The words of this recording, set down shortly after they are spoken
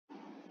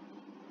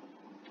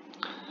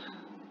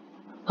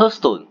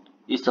Hearthstone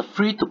is a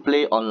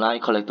free-to-play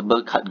online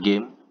collectible card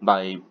game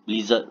by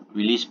Blizzard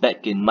released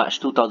back in March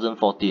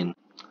 2014.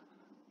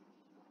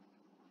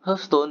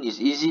 Hearthstone is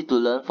easy to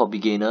learn for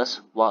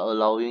beginners while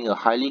allowing a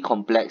highly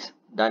complex,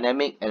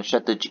 dynamic and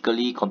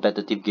strategically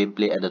competitive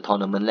gameplay at the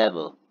tournament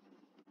level.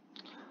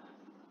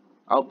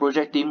 Our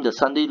project team, the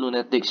Sunday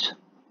Lunatics,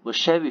 will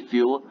share with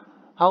you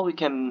how we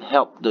can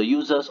help the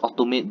users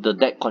automate the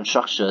deck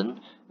construction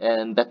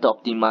and better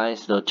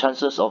optimize the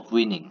chances of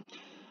winning.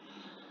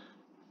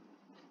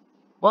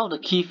 One of the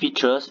key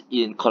features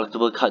in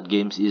collectible card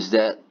games is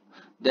that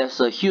there's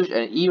a huge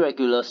and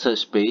irregular search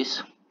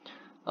space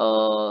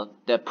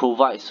that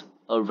provides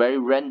a very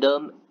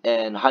random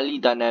and highly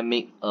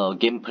dynamic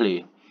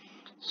gameplay.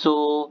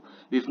 So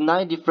with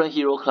 9 different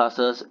hero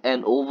classes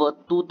and over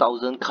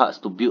 2000 cards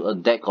to build a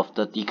deck of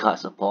 30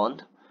 cards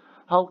upon,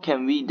 how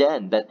can we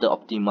then better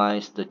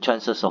optimize the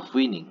chances of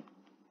winning?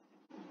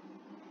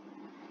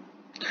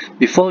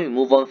 Before we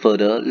move on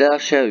further, let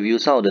us share with you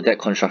some of the deck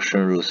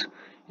construction rules.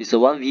 It's a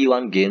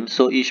 1v1 game,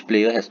 so each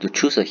player has to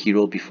choose a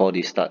hero before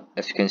they start,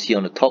 as you can see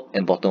on the top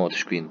and bottom of the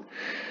screen.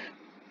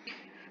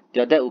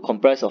 Their deck will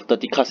comprise of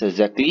 30 cards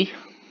exactly.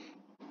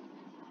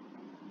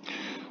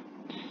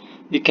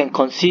 It can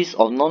consist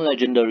of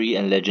non-legendary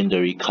and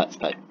legendary cards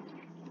type.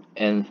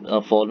 And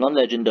for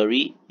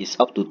non-legendary, it's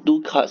up to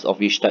 2 cards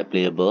of each type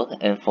playable,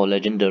 and for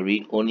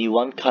legendary, only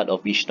 1 card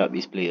of each type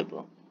is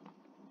playable.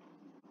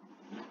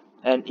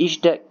 And each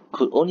deck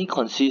could only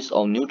consist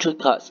of neutral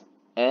cards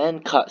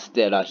and cards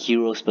that are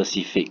hero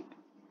specific.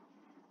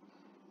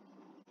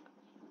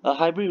 A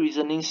hybrid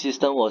reasoning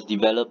system was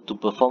developed to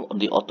perform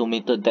the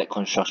automated deck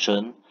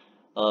construction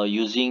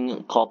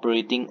using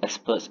cooperating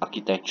experts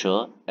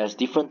architecture, as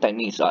different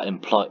techniques are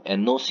employed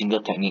and no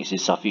single technique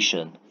is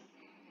sufficient.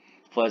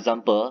 For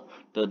example,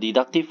 the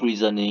deductive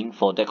reasoning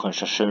for deck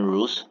construction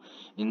rules,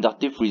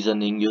 inductive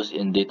reasoning used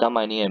in data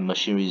mining and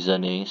machine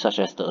reasoning such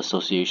as the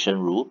association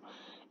rule,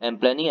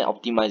 and planning and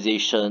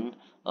optimization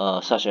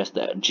such as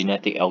the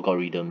genetic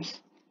algorithms.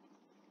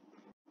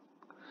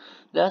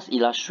 Let us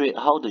illustrate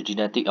how the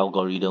genetic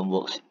algorithm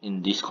works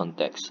in this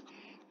context.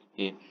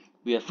 Okay,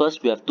 we have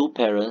 2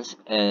 parents,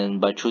 and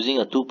by choosing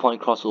a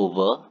 2-point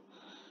crossover,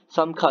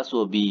 some cards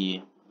will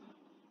be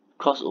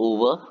crossed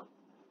over,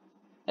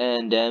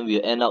 and then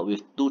we'll end up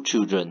with 2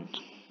 children.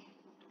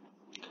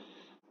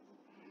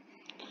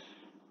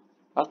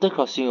 After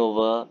crossing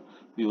over,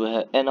 we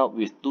will end up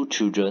with 2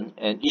 children,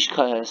 and each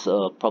card has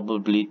a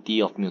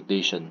probability of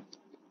mutation.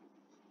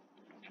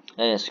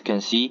 And as you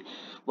can see,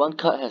 1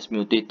 card has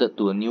mutated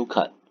to a new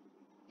card.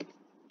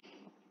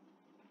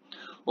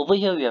 Over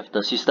here we have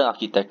the system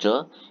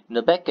architecture. In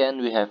the back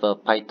end we have a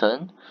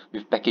Python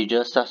with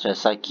packages such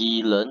as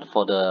scikit-learn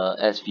for the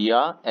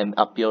SVR and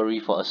a priori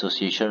for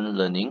association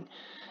learning.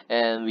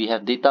 And we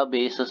have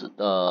databases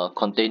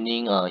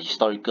containing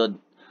historical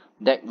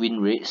deck win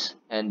rates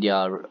and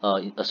their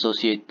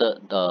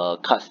associated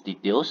cards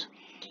details.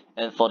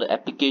 And for the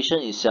application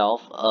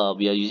itself,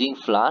 we are using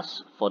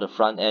Flask for the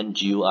front end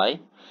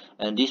GUI,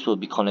 and this will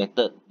be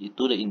connected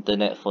to the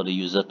internet for the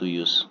user to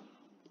use.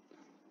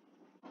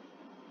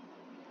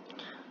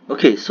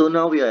 Okay, so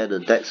now we are at the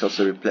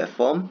DeckSorcery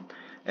platform,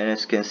 and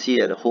as you can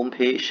see at the home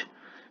page,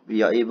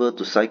 we are able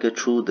to cycle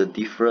through the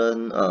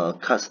different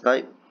cards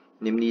type,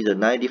 namely the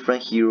 9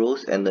 different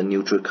heroes and the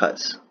neutral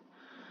cards.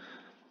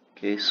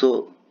 Okay,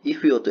 so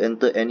if we were to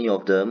enter any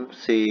of them,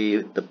 say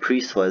the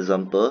priest for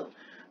example,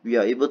 we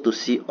are able to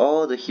see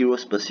all the hero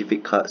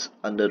specific cards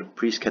under the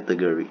priest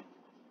category.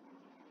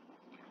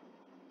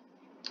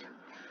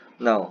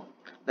 Now,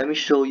 let me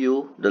show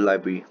you the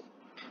library.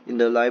 In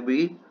the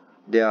library,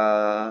 there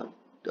are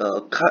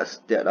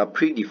cards that are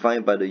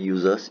predefined by the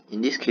users.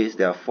 In this case,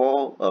 there are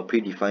 4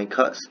 predefined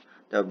cards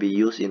that will be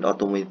used in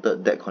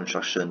automated deck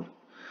construction.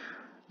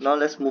 Now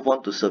let's move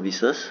on to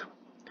services.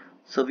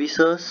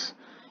 Services,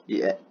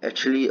 it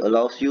actually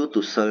allows you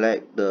to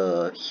select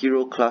the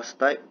hero class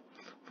type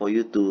for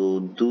you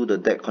to do the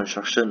deck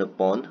construction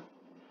upon.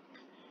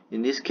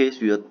 In this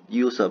case, we will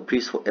use a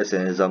priest as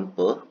an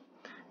example,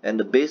 and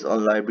the based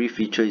on library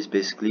feature is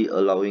basically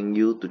allowing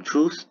you to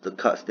choose the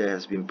cards that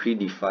has been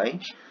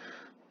predefined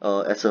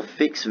as a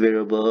fixed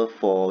variable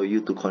for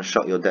you to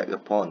construct your deck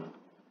upon.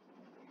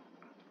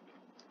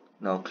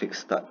 Now click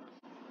start.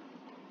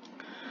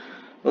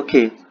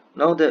 Okay,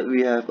 now that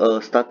we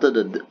have started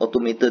the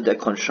automated deck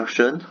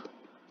construction,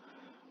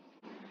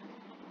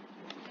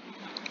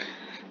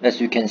 as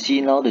you can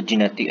see now, the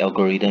genetic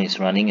algorithm is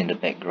running in the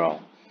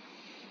background.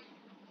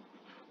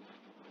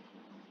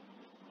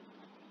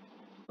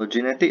 The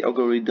genetic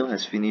algorithm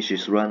has finished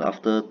its run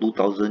after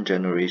 2000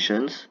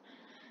 generations,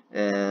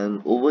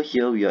 and over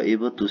here we are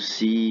able to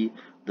see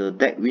the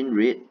deck win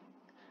rate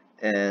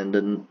and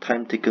the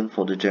time taken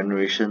for the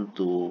generation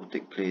to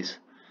take place.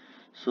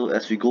 So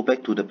as we go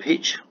back to the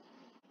page,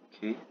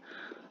 okay,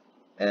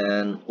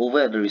 and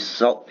over at the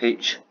result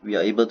page, we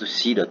are able to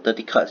see the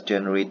 30 cards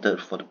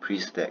generated for the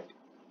priest deck.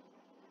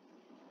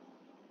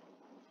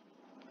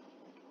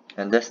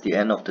 And that's the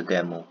end of the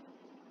demo.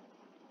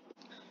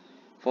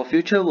 For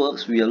future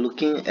works, we are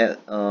looking at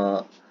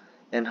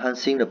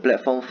enhancing the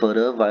platform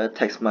further via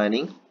text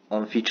mining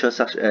on features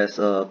such as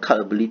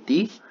card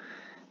ability,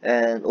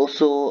 and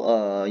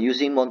also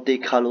using Monte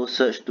Carlo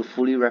search to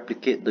fully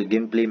replicate the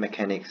gameplay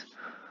mechanics.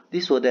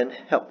 This will then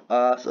help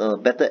us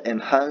better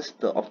enhance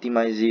the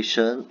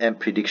optimization and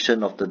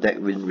prediction of the deck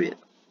win rate.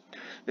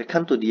 We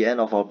come to the end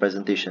of our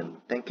presentation.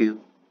 Thank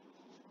you.